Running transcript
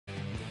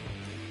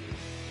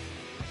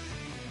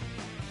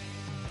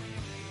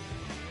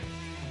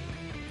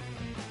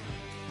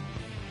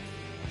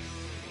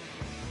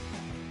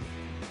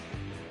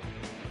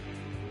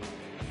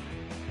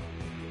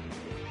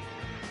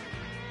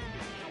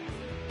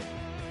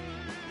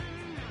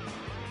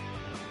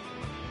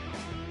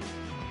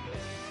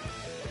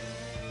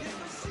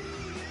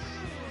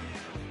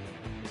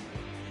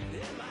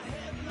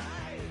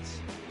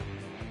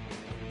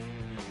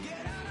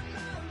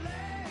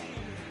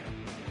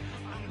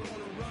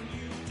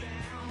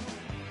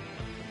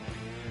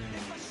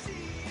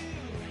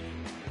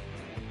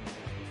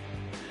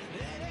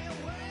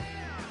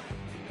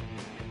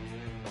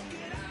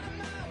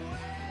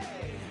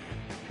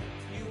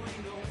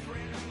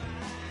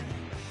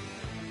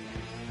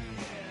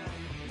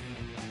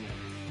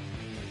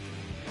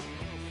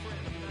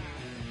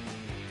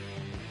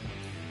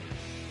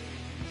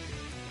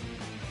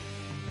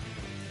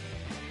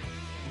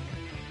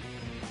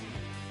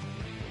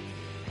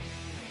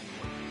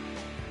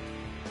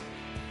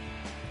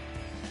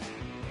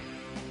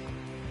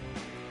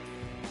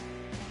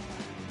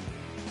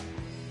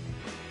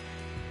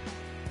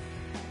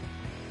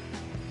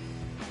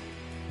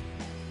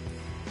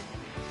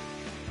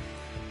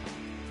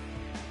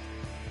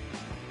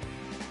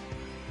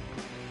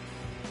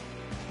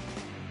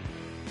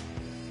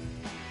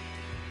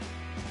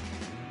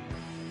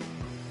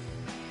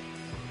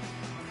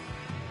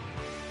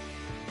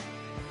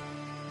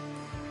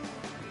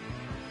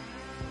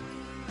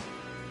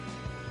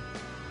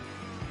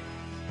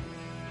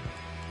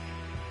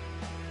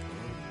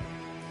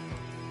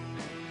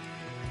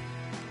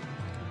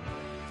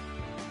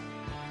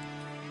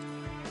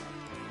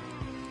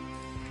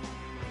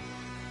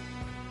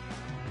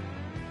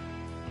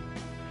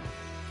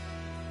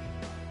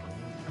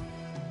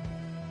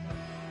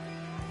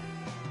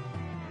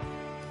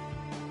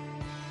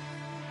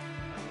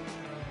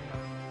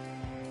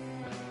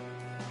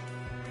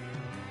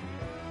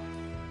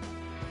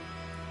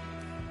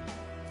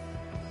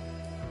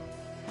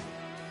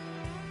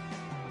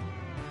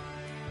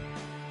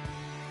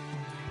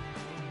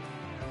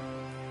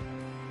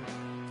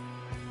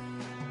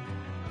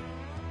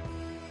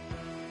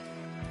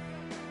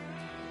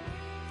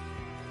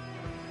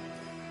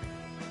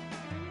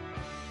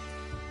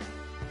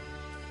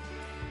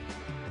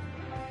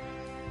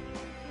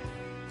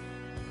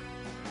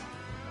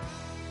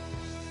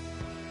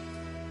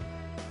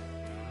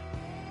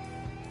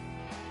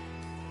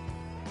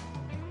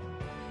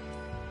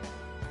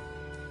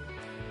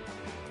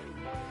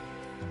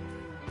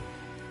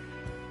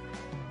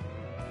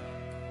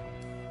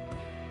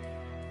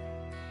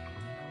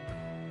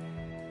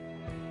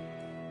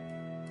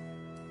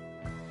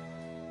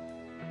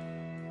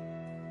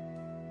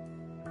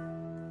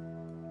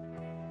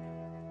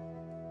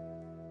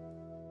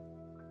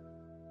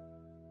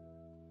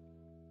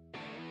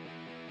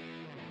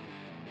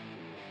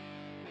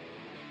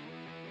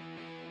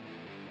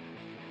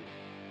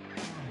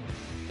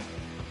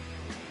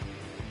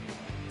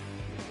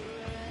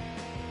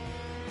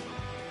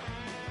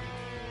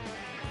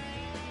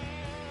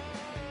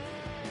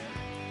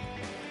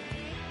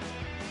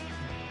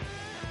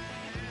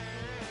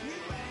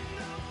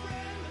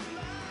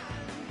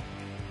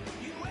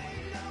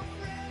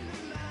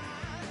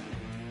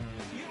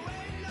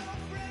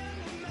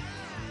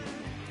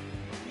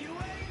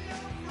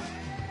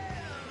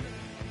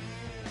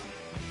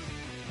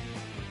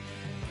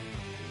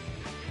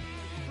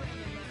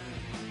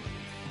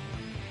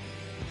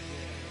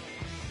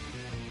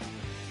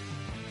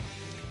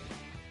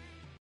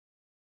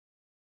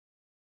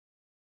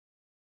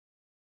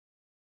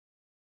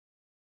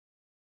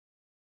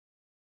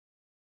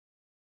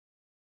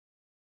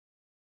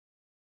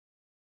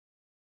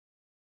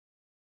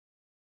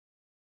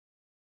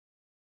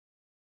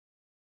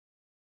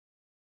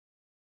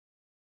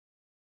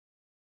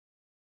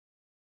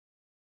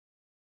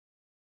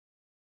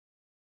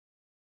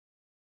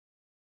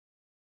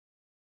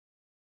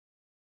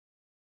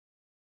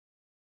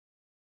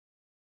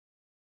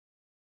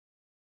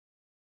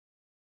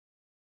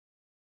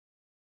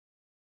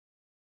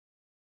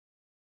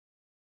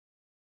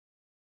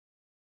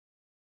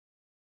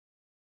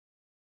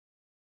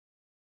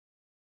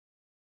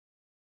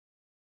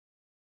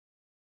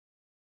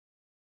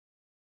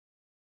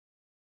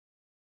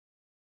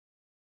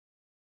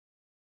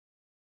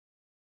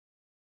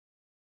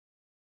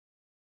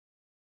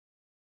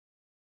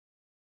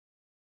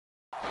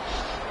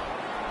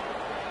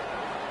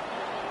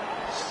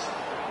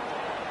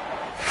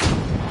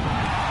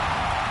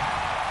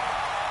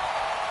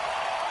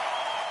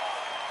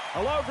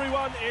Hello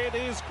everyone, it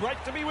is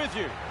great to be with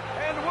you.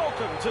 And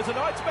welcome to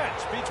tonight's match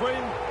between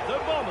the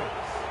Bombers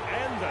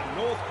and the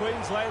North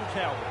Queensland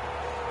Cowboys.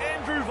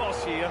 Andrew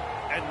Voss here,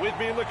 and with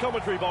me in the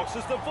commentary box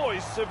is the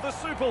voice of the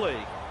Super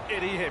League,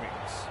 Eddie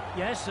Hemmings.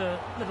 Yes, a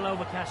little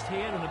overcast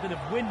here and a bit of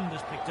wind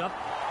has picked up,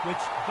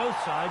 which both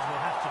sides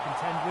will have to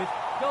contend with.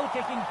 Goal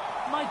kicking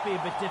might be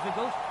a bit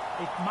difficult.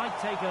 It might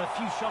take a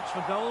few shots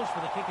for goals for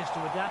the kickers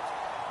to adapt.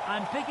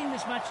 I'm picking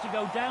this match to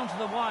go down to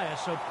the wire,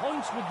 so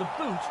points with the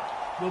boot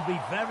will be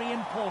very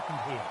important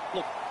here.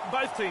 Look,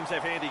 both teams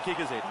have handy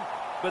kickers, Eddie,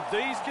 but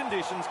these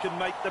conditions can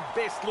make the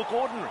best look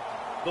ordinary.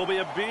 There'll be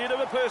a bit of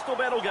a personal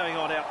battle going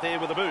on out there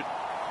with the boot.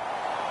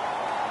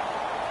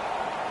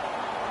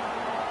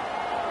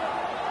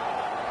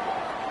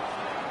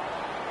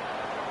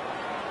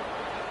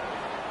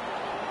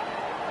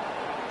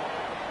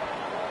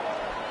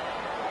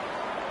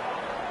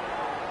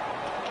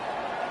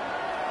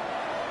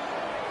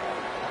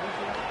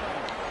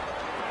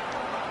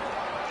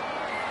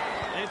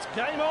 It's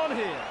game on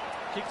here.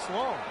 Kicks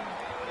long.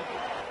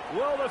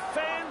 Well, the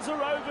fans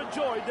are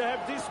overjoyed to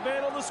have this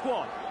man on the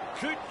squad.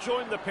 Coote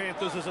joined the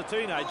Panthers as a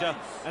teenager,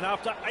 and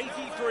after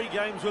 83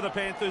 games with the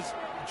Panthers,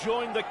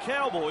 joined the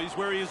Cowboys,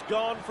 where he has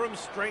gone from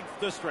strength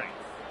to strength.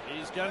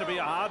 He's going to be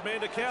a hard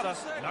man to counter,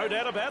 no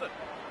doubt about it.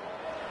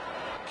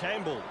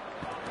 Campbell.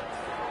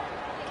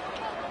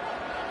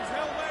 He's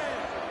held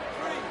there.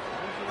 3,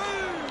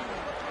 move!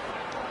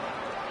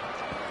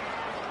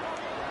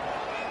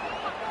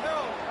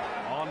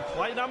 On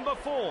play number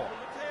 4.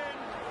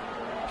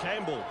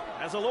 Campbell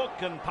has a look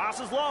and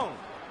passes long.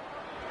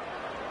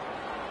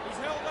 He's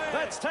held there.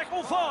 That's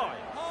tackle 5.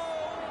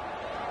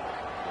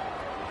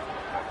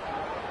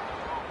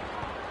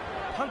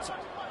 Punts it.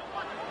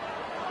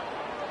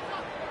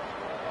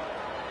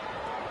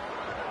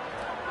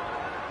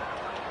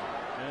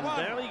 And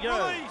down he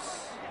goes.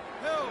 Release.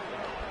 Held.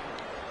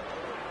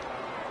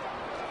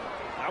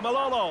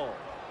 Amalolo.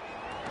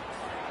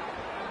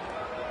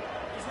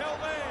 He's held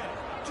there.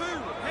 2,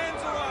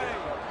 hands away.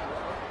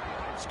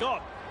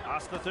 Scott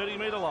past the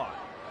 30-metre line.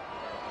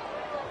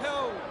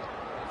 Held.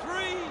 3,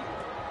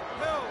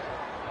 held.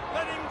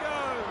 Let him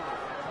go.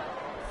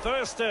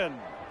 Thurston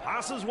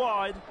passes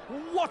wide.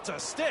 What a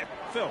step,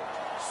 Phil.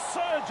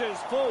 Surges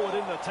forward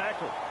in the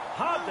tackle.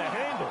 Hard to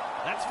handle.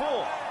 That's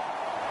 4.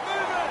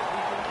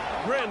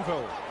 Move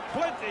Granville,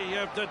 plenty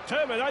of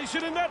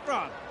determination in that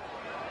run. it.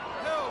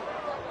 Held.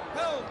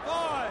 Held.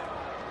 5.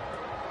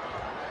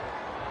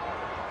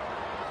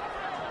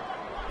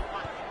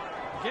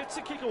 Gets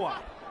a kick away.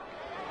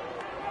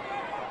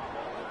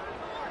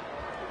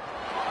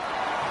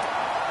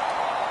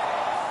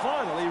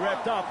 Finally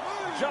wrapped up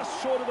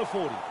just short of the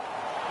 40.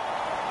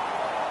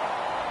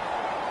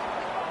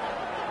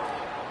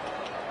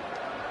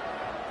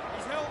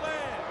 He's held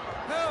there.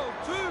 Held.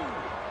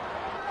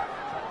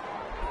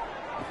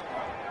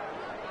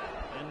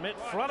 2. And met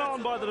front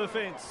on by the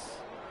defence.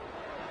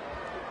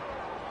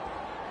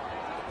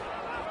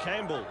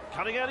 Campbell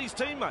cutting out his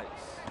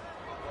teammates.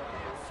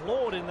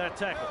 Flawed in that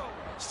tackle.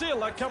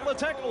 Still a couple of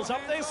tackles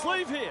up their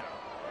sleeve here.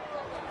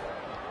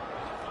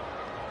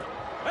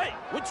 Hey,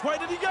 which way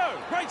did he go?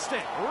 Great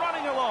step,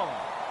 running along.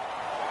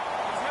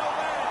 He's held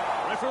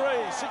there.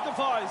 Referee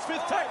signifies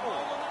 5th tackle.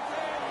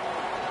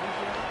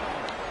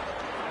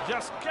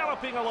 Just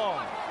galloping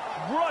along.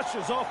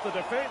 Brushes off the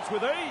defence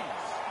with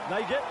ease.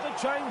 They get the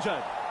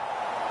changeover.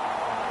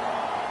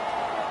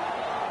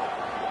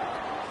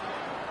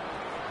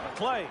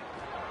 McLean.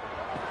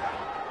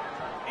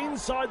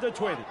 Inside the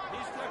 20.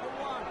 He's tackle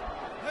 1.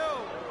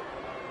 Held.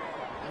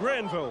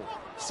 Granville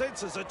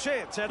senses a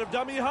chance out of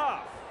dummy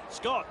half.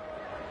 Scott.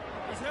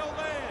 He's held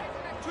there.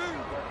 2.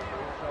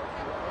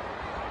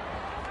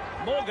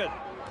 Morgan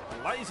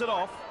lays it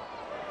off.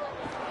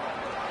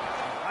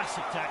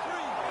 Classic 3. tackle.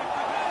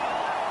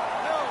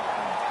 Held.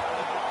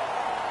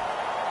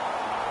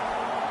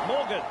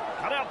 Morgan,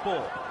 cut out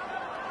ball.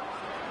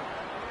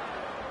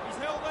 He's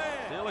held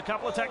there. Still a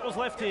couple of tackles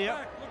left Get here.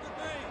 back. Look at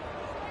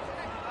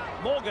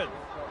me. Morgan.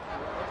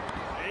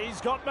 He's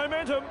got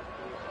momentum.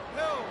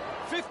 Held.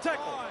 5th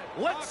tackle. 5.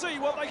 Let's see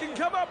what they can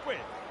come up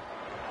with.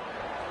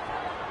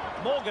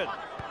 Morgan.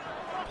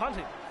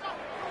 Punting.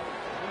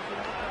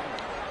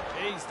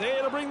 He's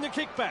there to bring the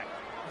kick back.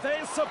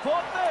 There's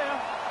support there.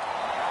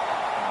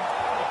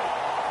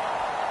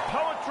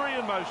 Poetry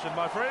in motion,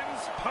 my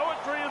friends.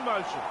 Poetry in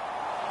motion.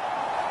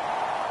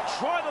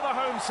 Try to the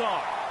home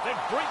side.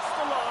 They've breached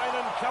the line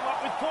and come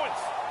up with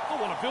points. They'll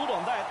want to build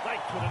on that. They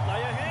couldn't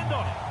lay a hand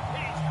on it.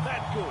 He's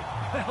that good.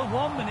 Well,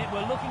 1 minute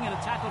we're looking at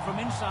a tackle from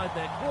inside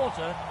their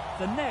quarter,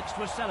 the next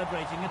we're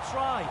celebrating a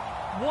try.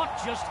 What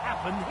just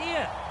happened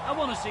here? I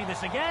want to see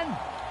this again.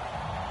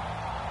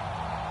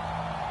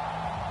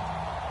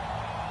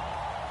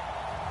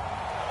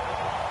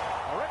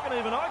 I reckon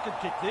even I could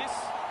kick this.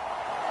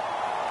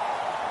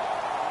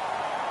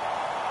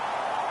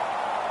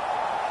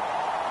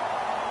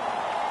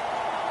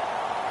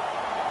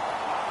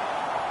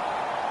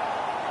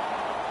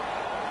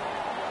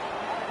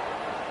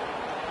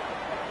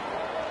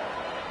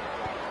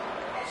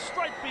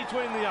 Straight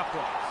between the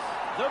uprights.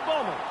 The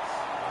Bombers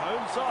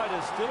Home side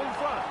is still in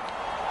front.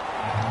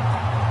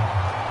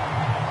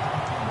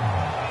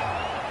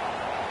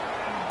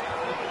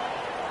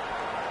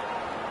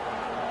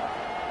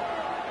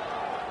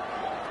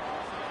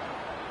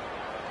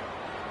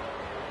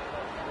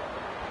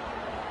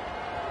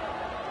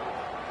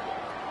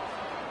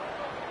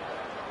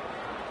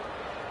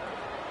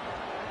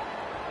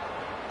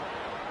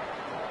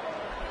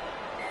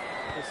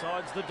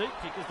 Decides the deep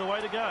kick is the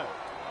way to go.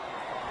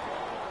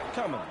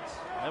 Cummins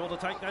able to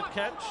take that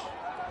catch.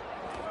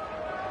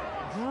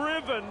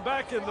 Driven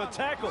back in the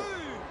tackle.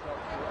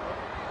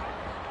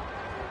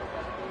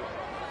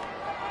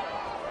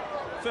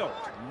 Felt.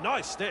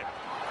 Nice step.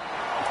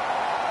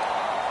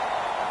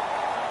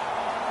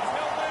 He's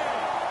held there.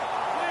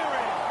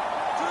 Clearing.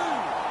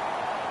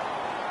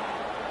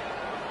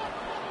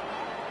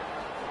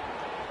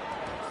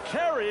 2.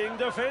 Carrying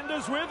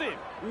defenders with him.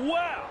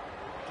 Wow.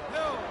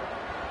 Held.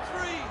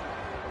 3.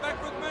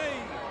 Back with me.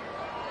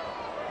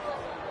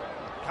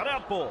 Cut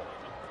out ball.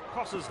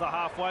 Crosses the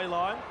halfway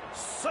line.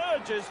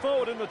 Surges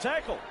forward in the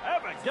tackle.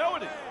 Have a go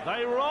at it.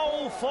 They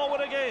roll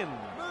forward again.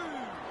 Move.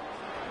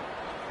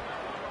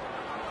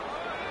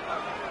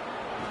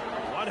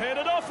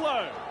 One-handed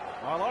offload.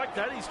 I like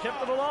that. He's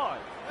kept it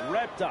alive.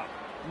 Wrapped up.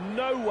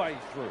 No way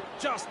through.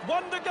 Just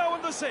one to go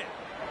in the set.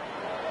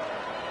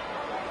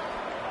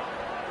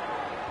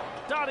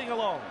 Darting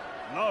along.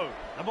 No.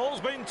 The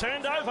ball's been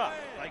turned over.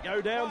 They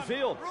go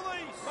downfield.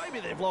 Maybe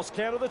they've lost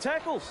count of the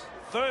tackles.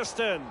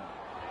 Thurston.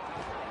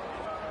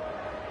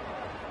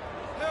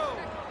 Held.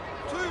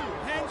 2.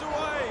 Hands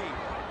away.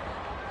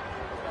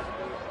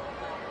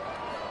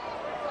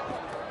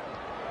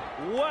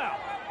 Wow.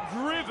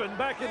 Driven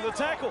back in the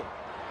tackle.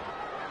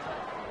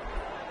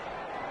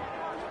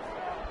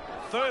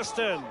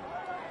 Thurston.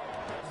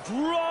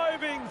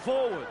 Driving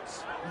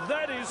forwards.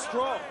 That is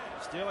strong.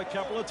 Still a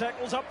couple of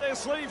tackles up their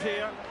sleeve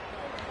here.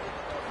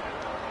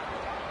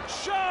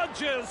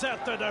 Charges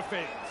at the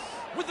defence.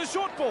 With the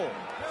short ball.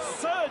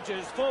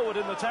 Surges forward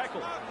in the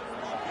tackle.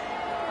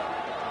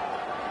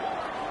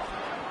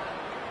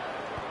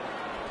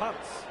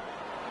 Punts.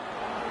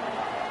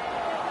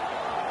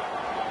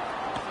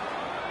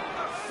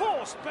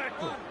 Forced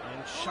backward.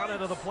 And shut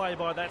out of the play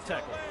by that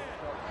tackle.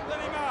 Let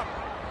him up.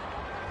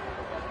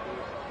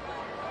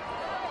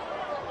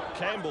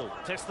 Campbell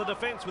tests the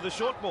defence with a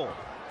short ball.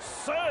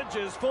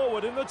 Surges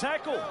forward in the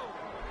tackle.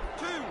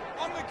 2.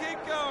 On the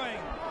keep going.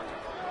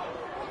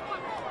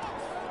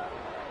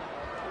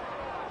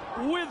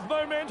 With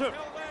momentum.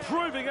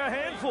 Proving a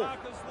handful.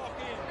 Markers lock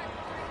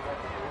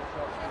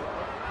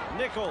in.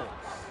 Nichols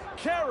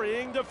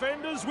carrying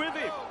defenders with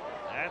him.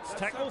 That's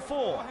tackle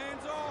 4.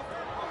 Hands off.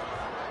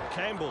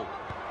 Campbell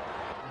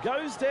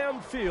goes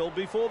downfield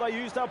before they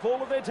used up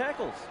all of their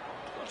tackles.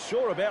 Not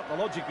sure about the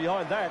logic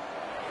behind that.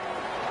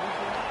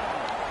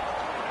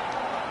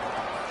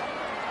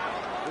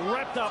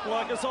 Wrapped up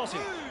like a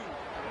sausage.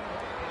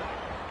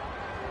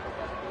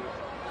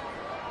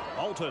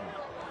 Bolton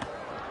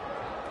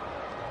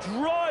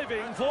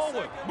driving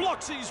forward,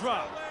 blocks his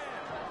run.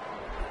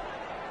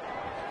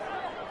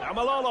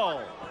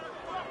 Amalolo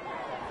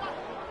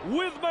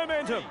with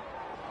momentum.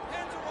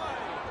 Hands away.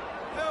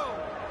 Held.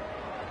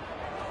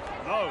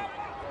 No.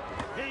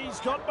 He's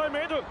got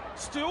momentum.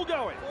 Still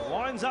going.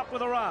 Winds up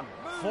with a run.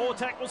 4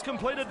 tackles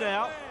completed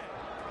now.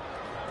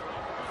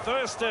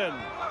 Thurston.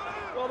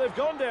 Well, they've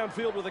gone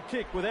downfield with a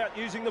kick without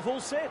using the full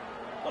set.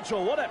 Not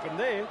sure what happened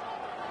there.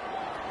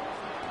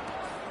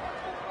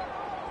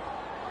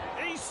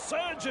 He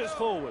surges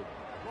forward.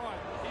 Right.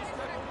 He's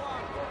tackle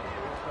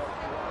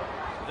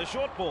 1. With a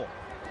short ball.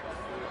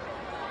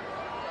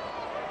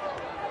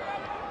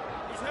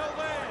 He's held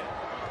there.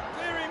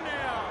 Clear him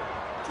now.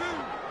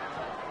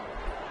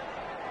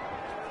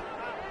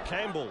 2.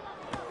 Campbell.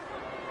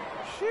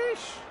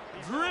 Sheesh.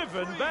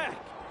 Driven back.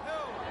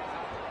 Held.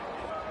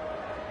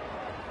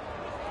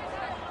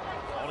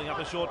 Holding up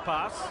a short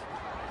pass.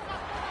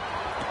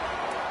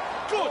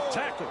 Good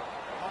tackle.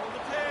 Hold the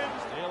 10.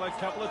 Still a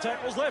couple of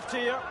tackles left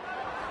here.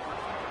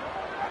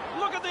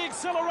 Look at the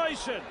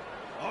acceleration.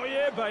 Oh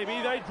yeah, baby,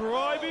 they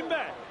drive him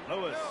back.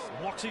 Lewis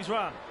blocks his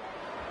run.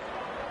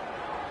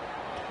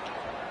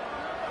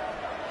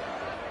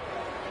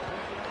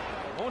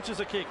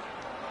 Launches a kick.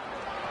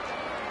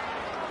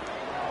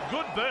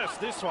 Good burst,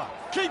 this one.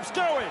 Keeps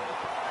going.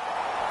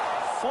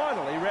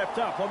 Finally wrapped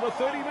up on the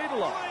 30-metre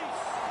line.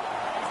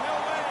 He's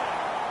held there.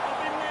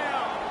 Up him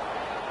now.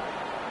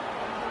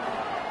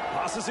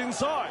 Passes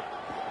inside.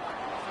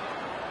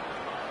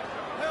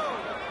 Held.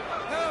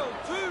 Held.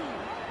 2.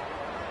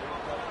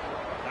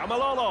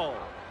 Amalolo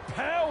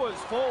powers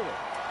forward.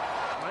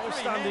 May have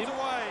 3. stunned Hands him.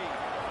 away.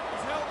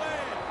 He's held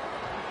there.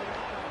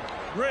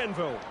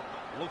 Granville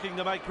looking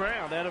to make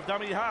ground out of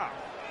dummy half.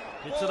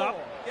 Hits it 4. up.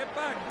 Get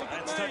back. Look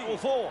That's at me. tackle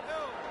 4. Held.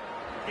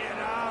 Get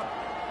up.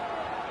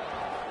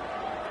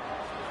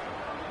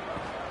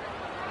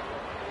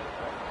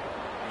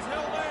 He's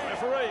held there.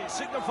 Referee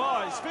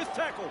signifies 5th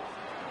tackle.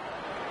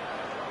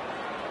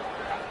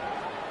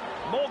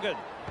 Morgan.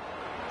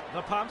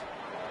 The punt.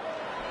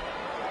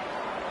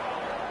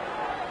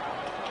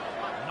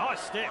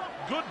 Nice step.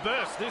 Good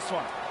burst, this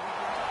one.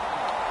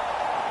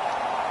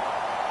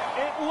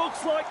 It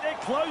looks like they're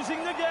closing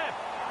the gap.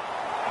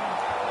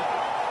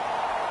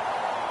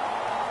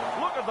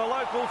 Look at the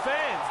local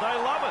fans. They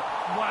love it.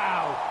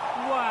 Wow.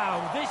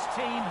 Wow. This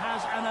team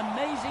has an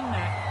amazing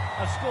knack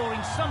of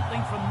scoring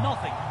something from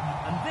nothing.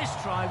 And this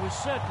try was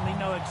certainly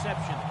no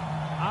exception.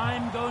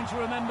 I'm going to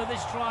remember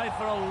this try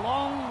for a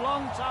long,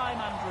 long time,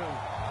 Andrew.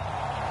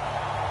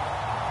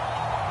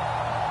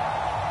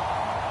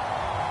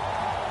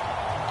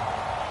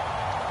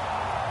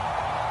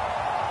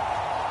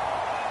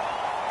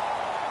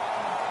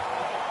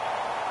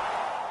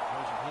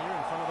 Here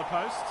in front of the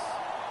posts.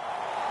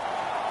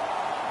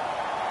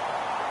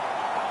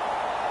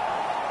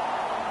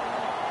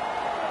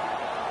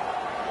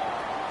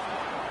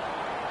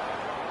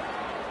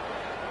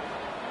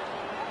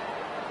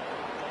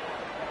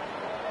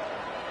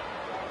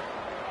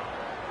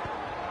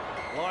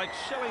 Like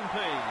shelling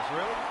peas,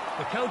 really.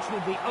 The coach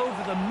will be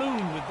over the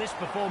moon with this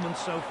performance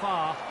so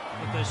far,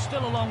 but there's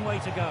still a long way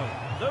to go.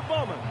 The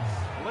Bombers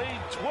lead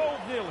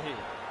 12-0 here.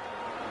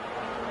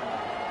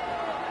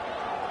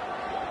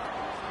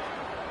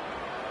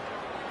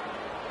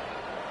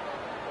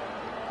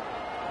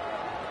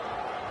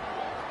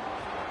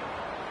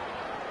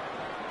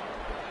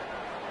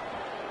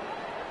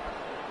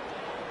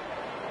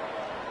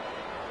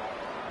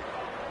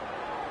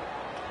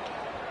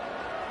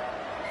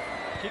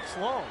 Kicks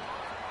long.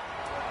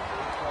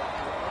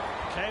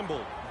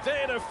 Campbell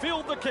there to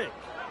field the kick.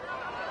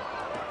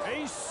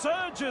 He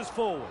surges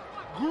forward.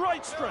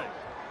 Great strength.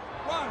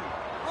 Run.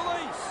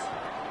 Release.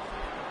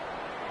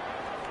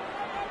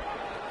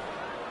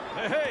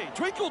 Hey,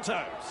 Twinkle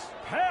Toes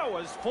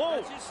powers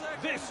forward.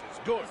 This is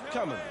good.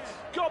 Cummins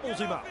gobbles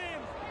him up.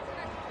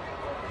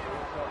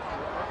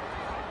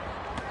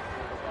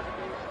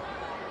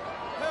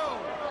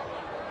 Held.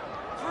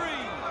 3.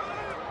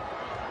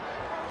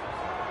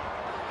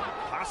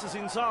 Passes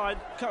inside.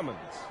 Cummins.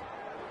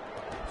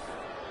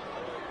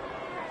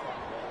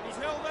 He's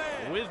held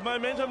there. With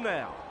momentum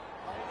now.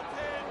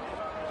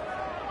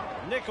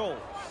 Nichols.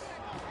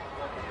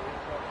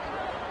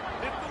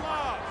 Hit the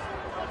last.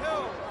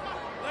 Held.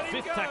 Let him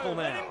Fifth go. tackle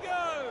now. Let him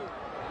go.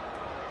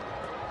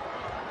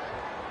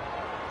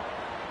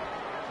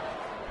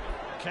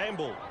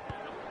 Campbell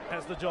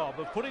has the job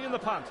of putting in the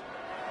punt.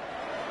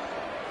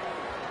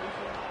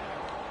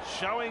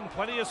 Showing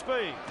plenty of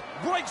speed.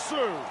 Breaks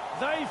through.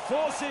 They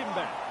force him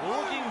back.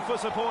 Looking for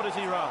support as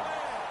he runs.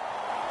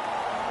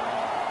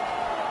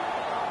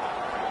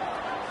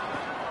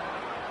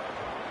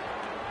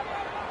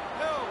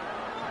 Held.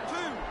 2.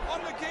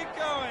 On the kick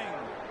going.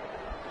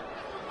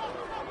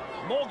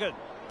 Morgan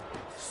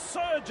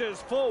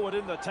surges forward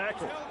in the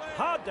tackle.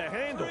 Hard to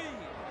handle. 3.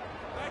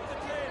 Back to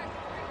 10.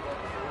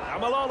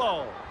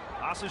 Amalolo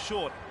passes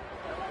short.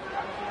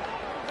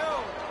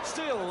 Held.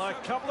 Still a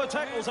couple of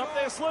tackles up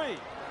their sleeve.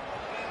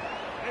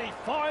 He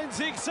finds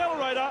the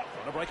accelerator.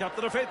 Trying to break up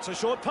the defence. A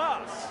short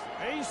pass.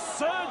 He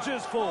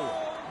surges forward.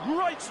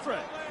 Great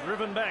strength.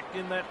 Driven back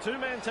in that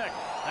two-man tackle.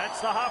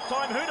 That's the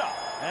half-time hooter.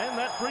 And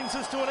that brings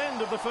us to an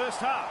end of the first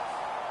half.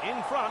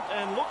 In front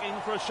and looking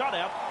for a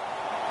shutout.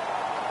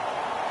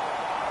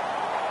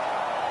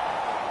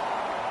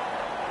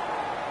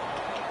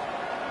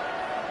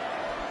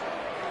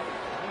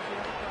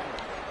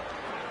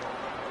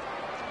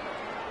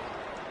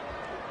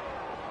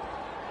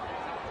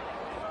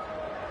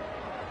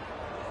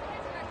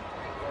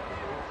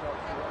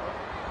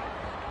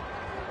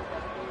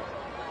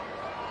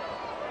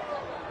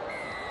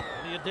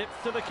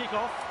 Depth to the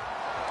kickoff.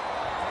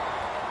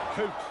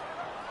 Coot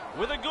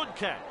with a good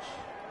catch.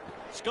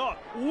 Scott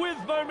with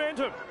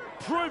momentum,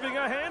 proving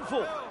a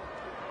handful.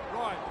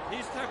 Right,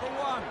 here's tackle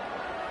 1.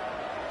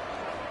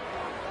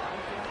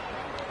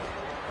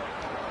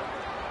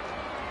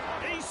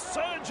 He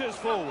surges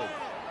forward.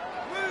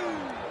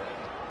 Move.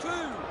 2.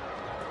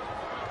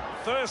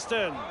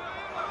 Thurston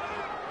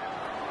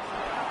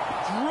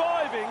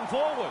driving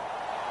forward.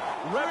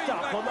 Wrapped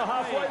up on the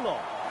halfway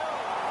line.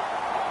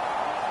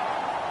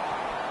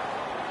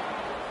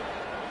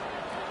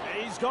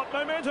 He's got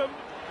momentum.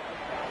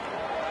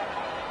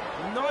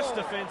 Nice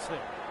defence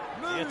there.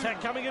 The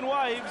attack coming in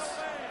waves.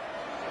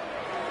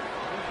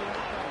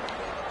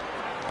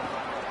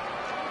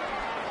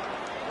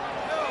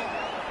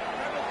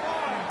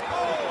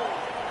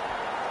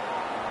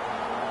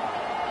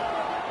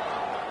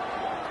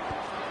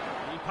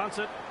 He punts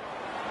it.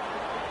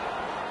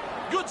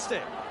 Good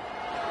step.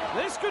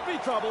 This could be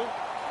trouble.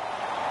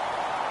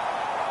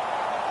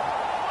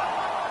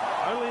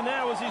 Only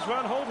now is his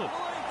run halted.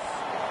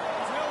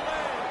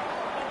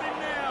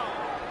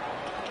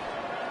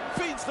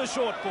 Feeds the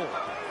short ball.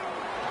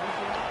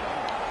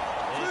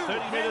 There's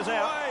 30 metres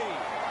out.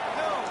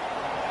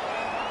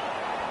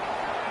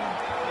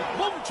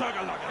 Boom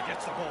chugga-lugga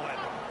gets the ball out.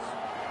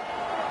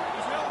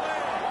 He's held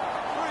there.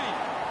 3.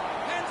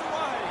 Hands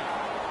away.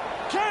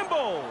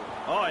 Campbell.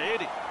 Oh,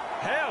 Eddie.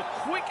 How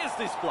quick is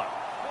this bloke?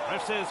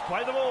 Ref says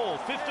play the ball.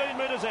 15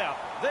 metres out.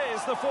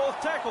 There's the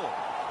fourth tackle.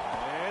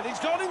 And he's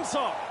got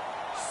inside.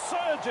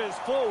 Surges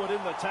forward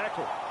in the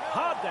tackle.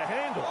 Hard to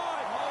handle.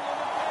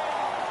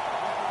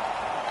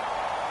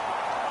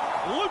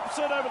 Loops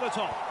it over the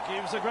top.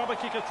 Gives the grubber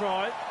kick a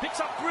try. Picks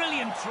up.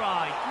 Brilliant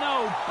try.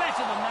 No,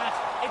 better than that.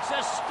 It's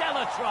a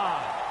stellar try.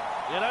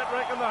 You don't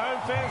reckon the home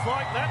fans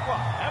like that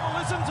one? Have a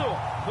listen to him.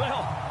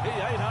 Well, he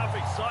ain't half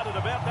excited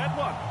about that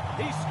one.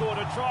 He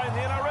scored a try in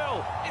the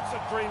NRL. It's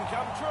a dream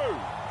come true.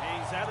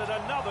 He's added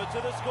another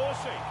to the score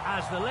sheet.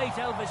 As the late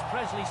Elvis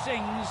Presley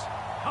sings,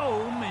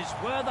 home is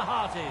where the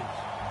heart is.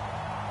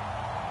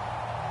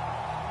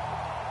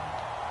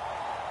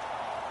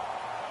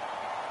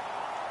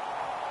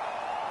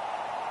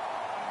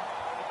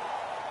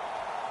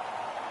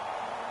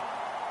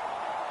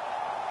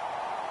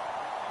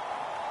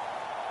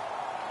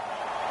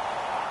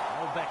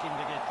 Back in to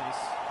get this.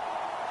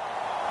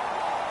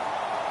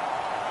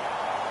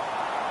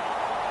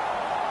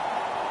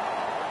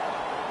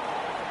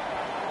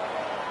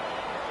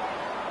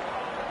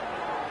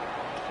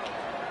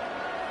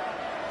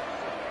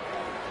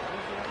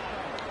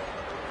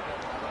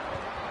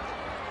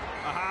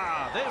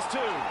 Aha, there's two.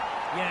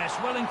 Yes,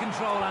 well in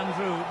control,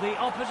 Andrew. The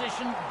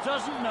opposition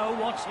doesn't know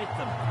what's hit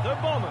them. The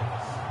Bombers.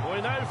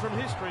 We know from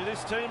history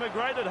this team are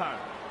great at home.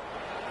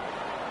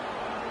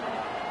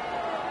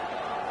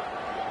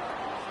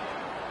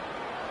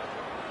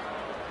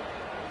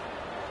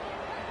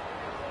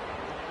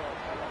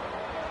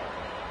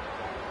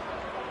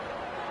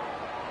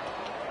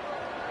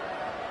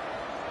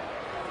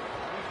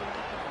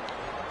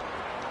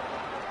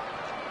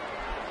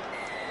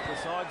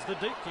 Decides the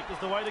deep kick is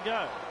the way to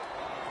go.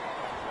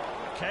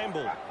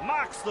 Campbell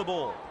marks the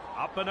ball.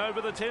 Up and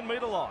over the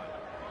 10-metre line.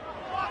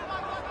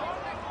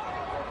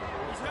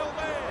 He's held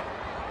there.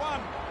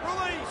 One.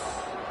 Release.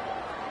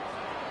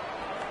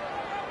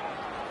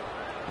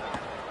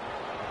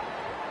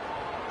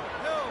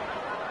 Held.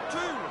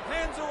 Two.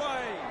 Hands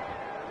away.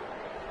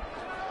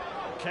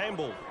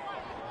 Campbell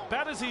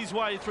batters his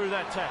way through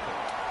that tackle.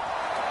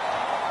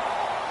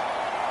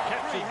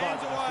 Captured by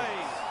Hands the away.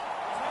 defence.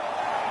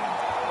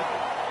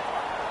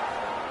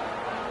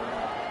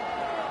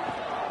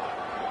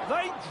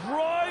 They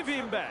drive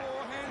him back.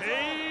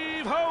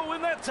 Heave-ho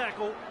in that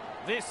tackle.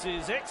 This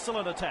is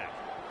excellent attack.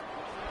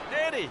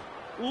 Eddie,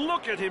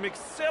 look at him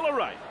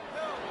accelerate.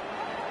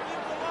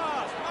 Into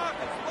last.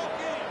 Marcus, lock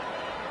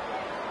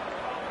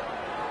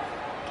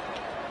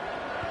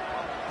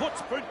in.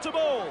 Puts boot to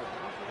ball.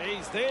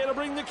 He's there to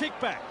bring the kick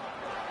back.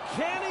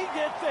 Can he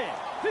get there?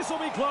 This will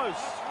be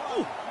close.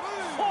 Ooh,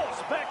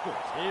 forced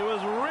backwards. He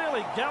was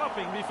really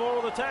galloping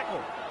before the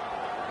tackle.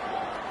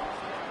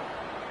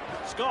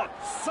 Scott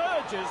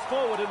surges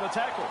forward in the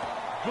tackle.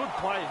 Good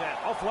play that,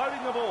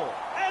 offloading the ball.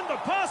 And the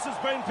pass has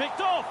been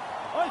picked off.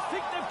 I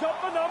think they've got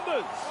the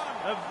numbers.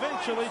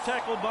 Eventually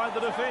tackled by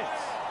the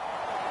defence.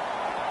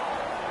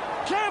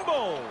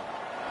 Campbell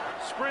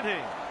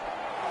sprinting.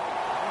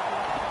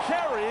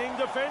 Carrying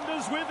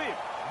defenders with him.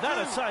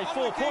 That'll save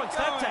 4 points,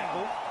 that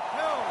tackle.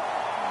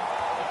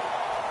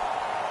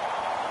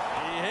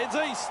 He heads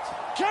east.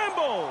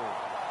 Campbell.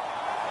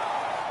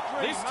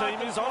 This team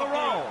is on a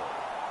roll.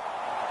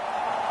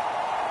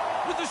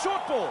 With the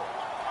short ball.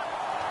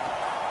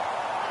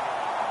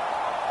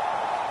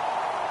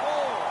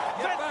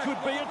 That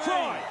could be a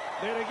try.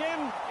 Then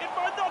again, it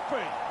might not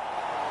be.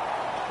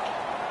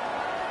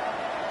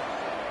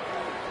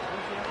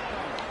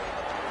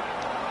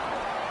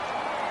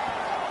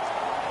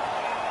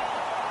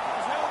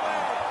 He's held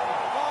there.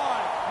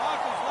 Five.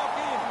 Marcus, lock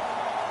in.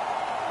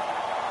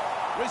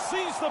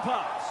 Receives the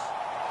pass.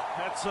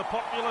 That's a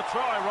popular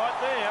try right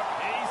there.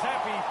 He's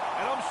happy,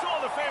 and I'm sure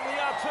the family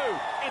are too.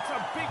 It's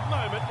a big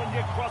moment when you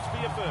cross for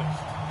your first.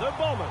 The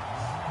Bombers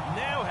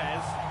now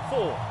has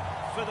 4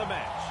 for the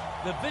match.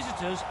 The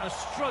visitors are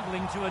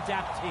struggling to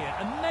adapt here.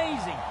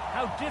 Amazing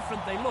how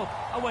different they look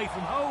away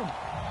from home.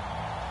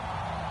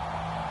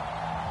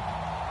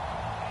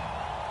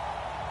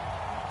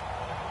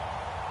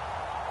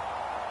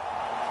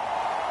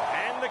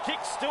 And the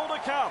kick's still to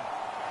come.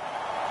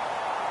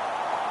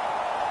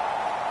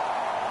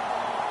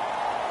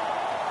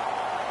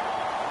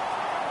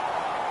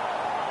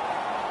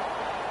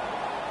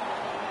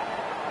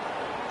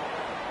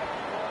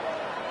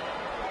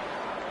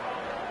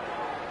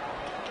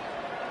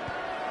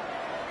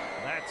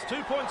 That's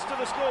 2 points to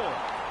the score.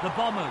 The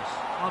Bombers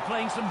are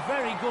playing some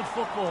very good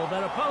football.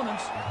 Their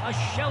opponents are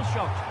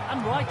shell-shocked,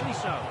 and rightly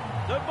so.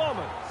 The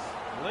Bombers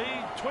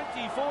lead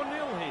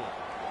 24-0 here.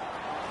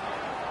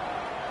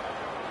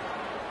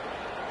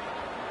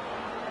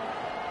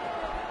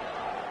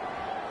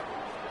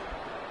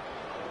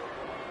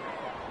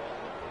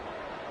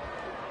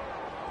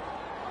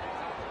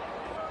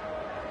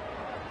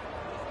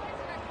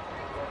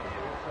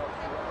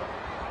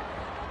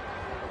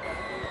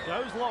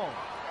 Goes long.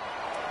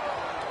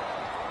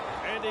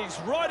 And he's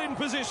right in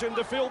position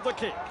to field the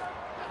kick.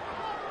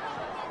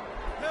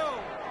 Held.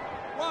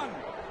 One.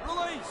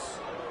 Release.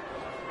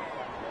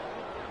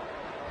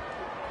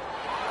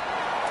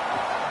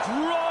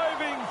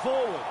 Driving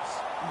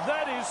forwards.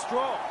 That is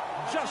strong.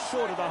 Just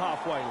short of the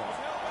halfway line.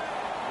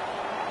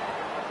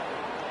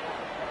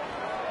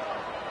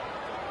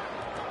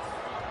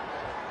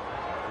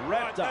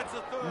 Wrapped up.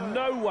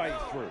 No way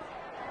through.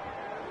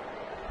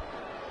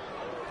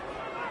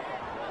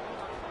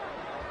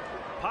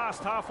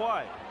 Past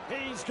halfway.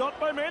 He's got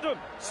momentum.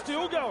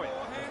 Still going.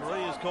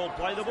 Referee has called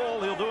play the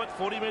ball. He'll do it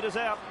 40 metres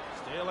out.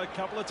 Still a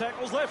couple of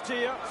tackles left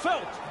here.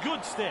 Felt.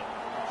 Good step.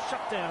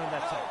 Shut down in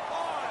that tackle.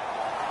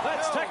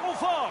 That's tackle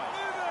 5.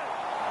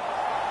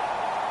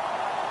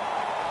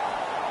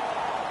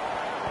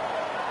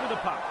 With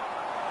a puck.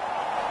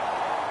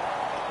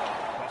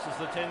 Crosses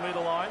the 10-metre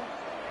line.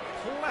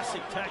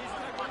 Classic tackle.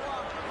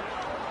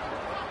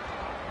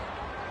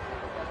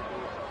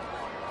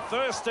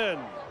 Thurston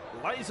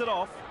lays it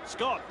off.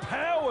 Scott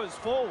powers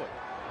forward.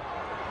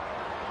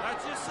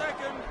 That's your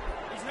second.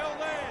 He's held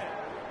there.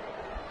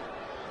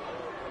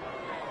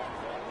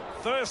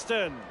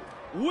 Thurston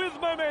with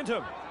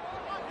momentum.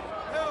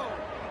 Held.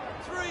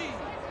 3.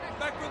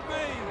 Back with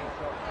me.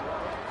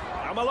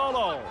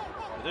 Amalolo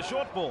with a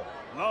short ball.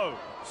 No.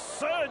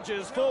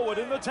 Surges forward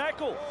in the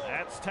tackle.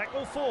 That's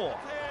tackle 4.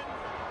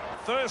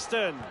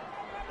 Thurston.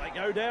 They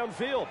go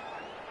downfield.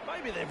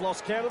 Maybe they've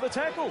lost count of the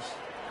tackles.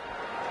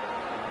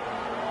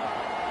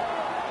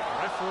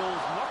 Ref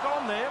rules knock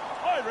on there.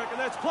 I reckon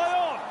that's play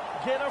on.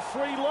 Get a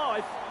free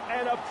life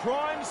and a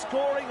prime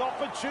scoring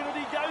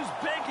opportunity goes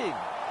begging.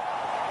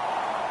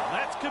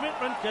 That's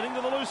commitment, getting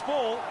to the loose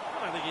ball.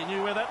 I don't think he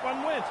knew where that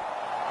one went.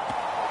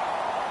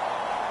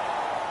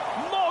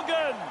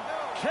 Morgan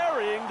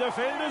carrying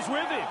defenders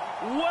with him.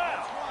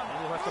 Wow.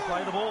 He'll have to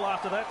play the ball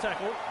after that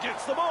tackle.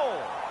 Gets the ball.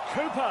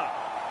 Cooper.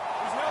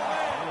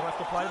 He'll have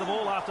to play the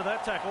ball after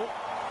that tackle.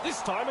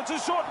 This time it's a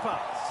short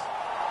pass.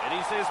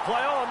 Eddie says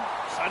play on.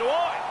 So do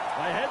I.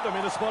 They had them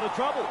in a spot of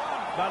trouble,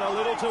 but a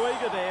little too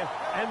eager there,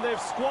 and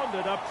they've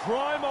squandered a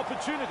prime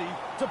opportunity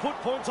to put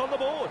points on the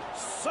board.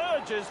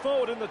 Surges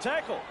forward in the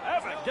tackle.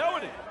 Have a go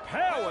at it.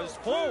 Powers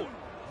forward.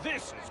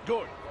 This is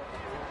good.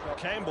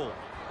 Campbell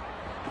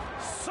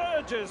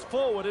surges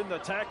forward in the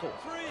tackle.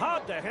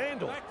 Hard to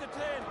handle. Back to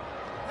 10.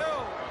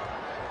 Held.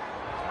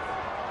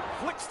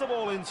 Flicks the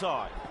ball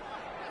inside.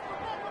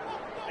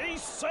 He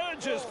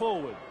surges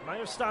forward. May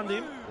have stunned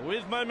him.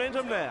 With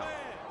momentum now.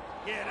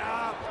 Get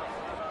up.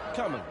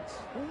 Cummins.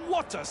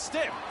 What a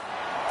step.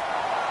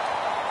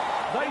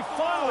 They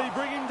finally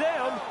bring him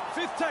down.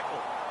 5th tackle.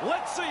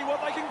 Let's see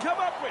what they can come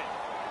up with.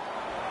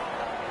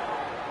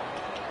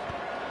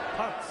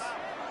 Punts.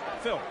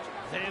 Felt.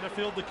 There to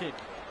field the kick.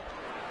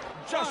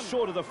 Just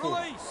short of the foot.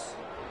 Release.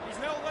 He's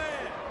held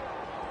there.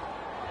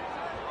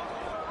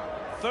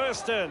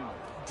 Thurston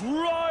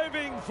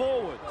driving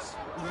forwards.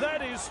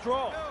 That is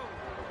strong.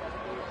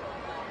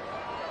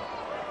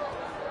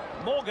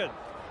 Morgan.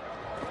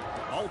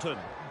 Bolton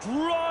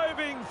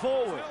driving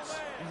forwards.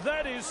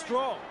 That is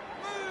strong.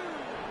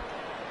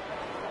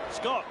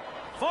 Scott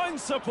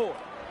finds support.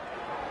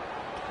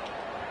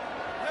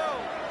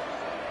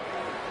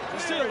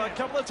 Still a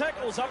couple of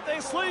tackles up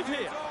their sleeve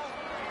here.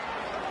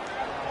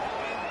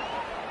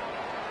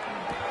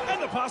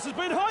 And the pass has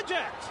been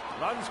hijacked.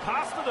 Runs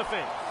past the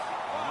defence.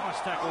 Nice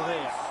tackle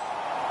there.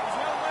 He's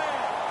held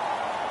there.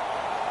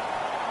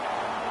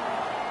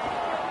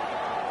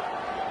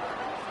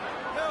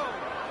 Held.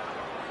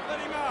 Let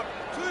him up.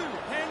 2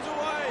 hands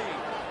away.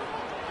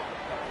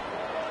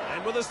 And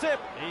with a step,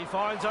 he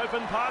finds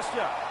open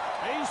pasture.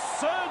 He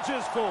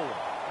surges forward.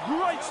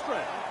 Great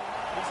strength.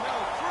 He's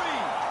held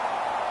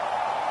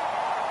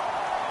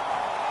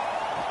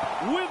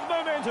 3. With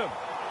momentum.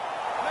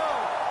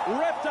 Held.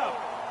 Wrapped up.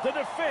 The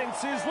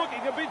defence is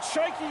looking a bit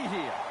shaky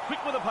here.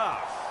 Quick with a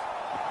pass.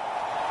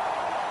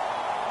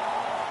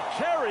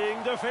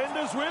 Carrying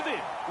defenders with him.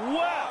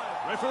 Wow.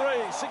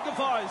 Referee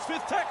signifies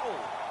 5th tackle.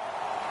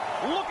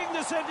 Looking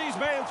to send his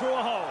man through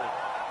a hole.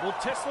 Will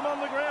test them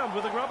on the ground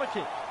with a grubber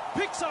kick.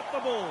 Picks up the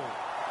ball.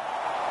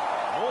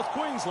 North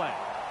Queensland.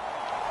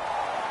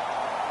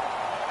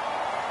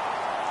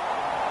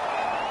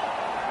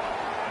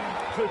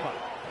 Cooper.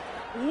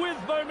 With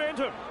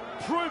momentum.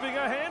 Proving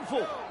a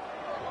handful.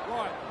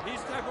 Right,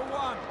 here's tackle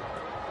 1.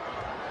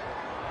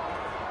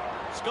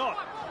 Scott.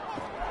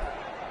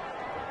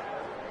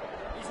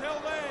 He's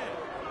held there.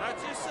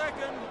 That's his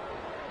second.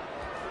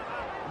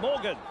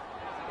 Morgan.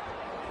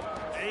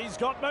 He's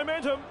got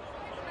momentum.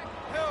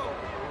 Held.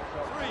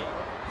 3.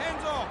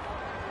 Hands off.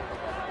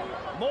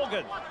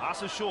 Morgan.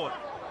 Passes short.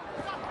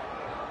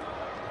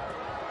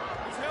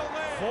 He's held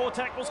there. 4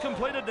 tackles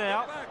completed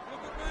now. Back,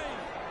 look at me.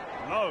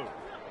 No.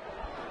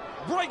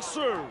 Breaks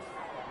through.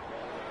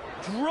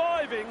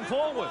 Driving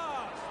forward.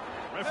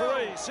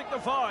 Referee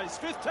signifies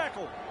 5th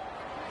tackle.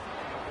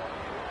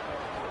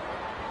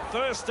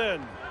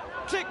 Thurston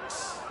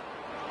kicks.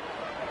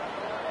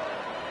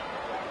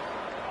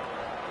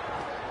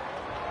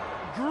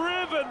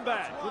 Driven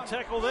back. Good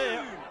tackle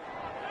there.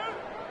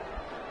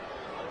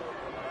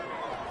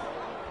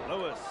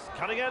 Lewis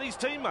cutting out his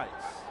teammates.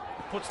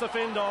 Puts the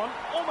fend on.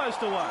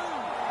 Almost away.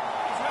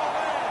 He's held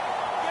there.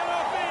 Get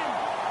up in.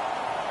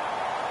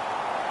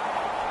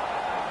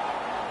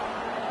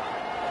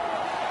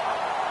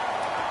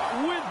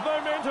 With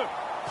momentum.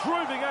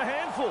 Proving a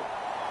handful.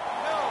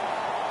 Held.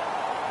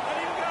 Let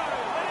him go.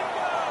 Let him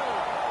go.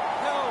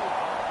 Held.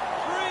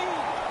 3.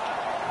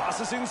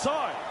 Passes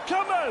inside.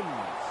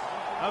 Cummins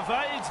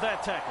evades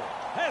that tackle.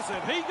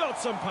 Hasn't he got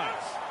some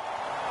pace?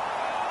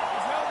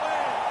 He's held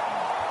there.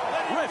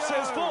 Ref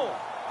says 4.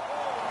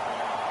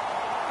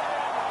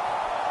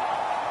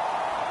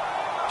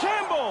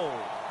 Campbell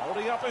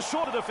holding up a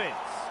shorter defence.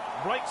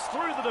 Breaks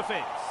through the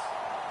defence.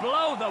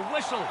 Blow the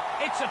whistle.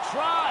 It's a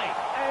try.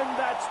 And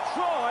that's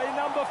try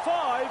number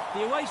 5.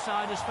 The away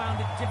side has found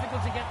it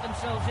difficult to get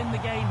themselves in the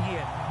game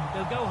here.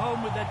 They'll go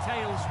home with their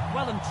tails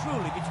well and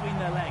truly between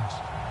their legs.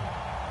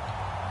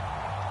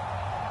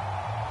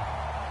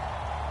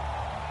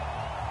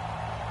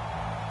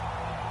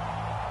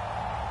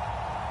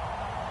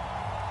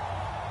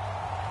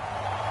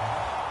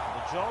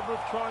 The job of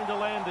trying to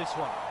land this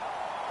one.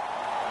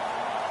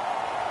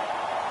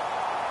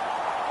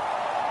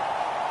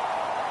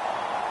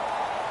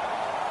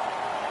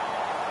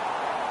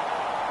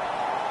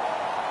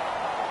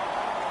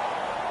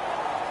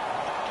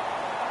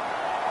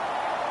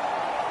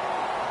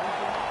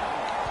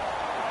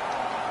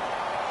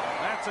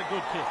 That's a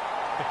good kick.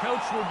 The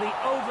coach will be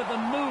over the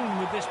moon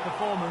with this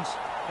performance.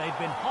 They've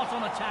been hot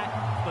on attack,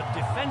 but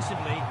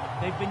defensively,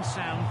 they've been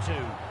sound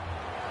too.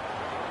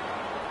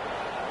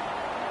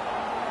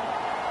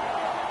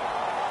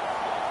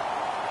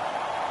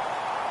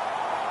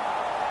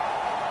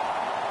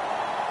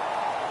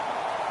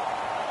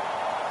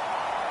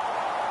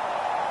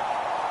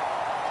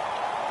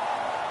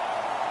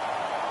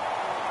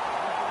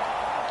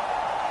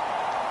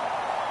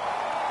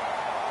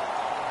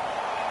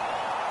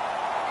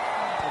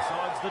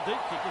 The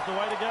deep kick is the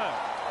way to go.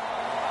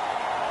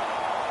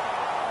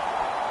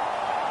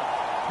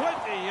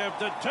 Plenty of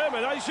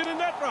determination in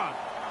that run.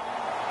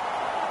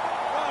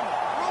 Run,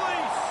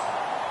 release.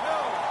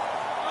 Held,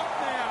 up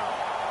now.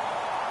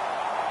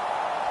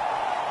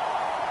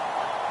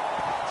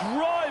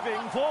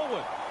 Driving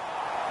forward.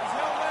 He's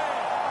held there.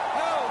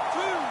 Held,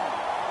 2.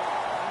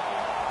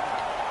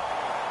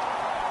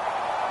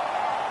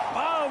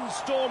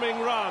 Barnstorming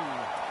run.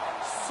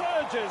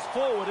 Surges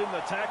forward in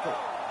the tackle.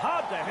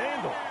 Hard to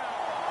handle.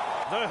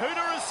 The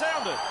hooter has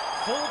sounded.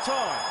 Full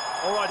time.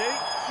 All right, Eddie,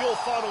 your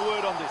final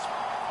word on this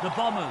one. The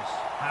Bombers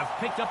have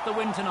picked up the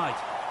win tonight.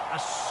 A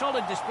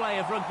solid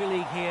display of rugby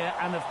league here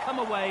and have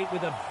come away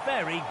with a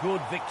very good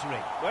victory.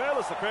 Well,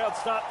 as the crowd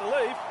start to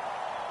leave...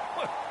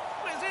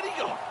 Where's Eddie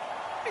gone?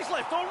 He's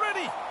left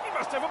already. He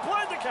must have a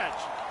plane to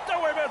catch. Don't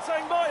worry about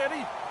saying bye,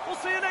 Eddie.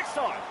 We'll see you next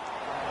time.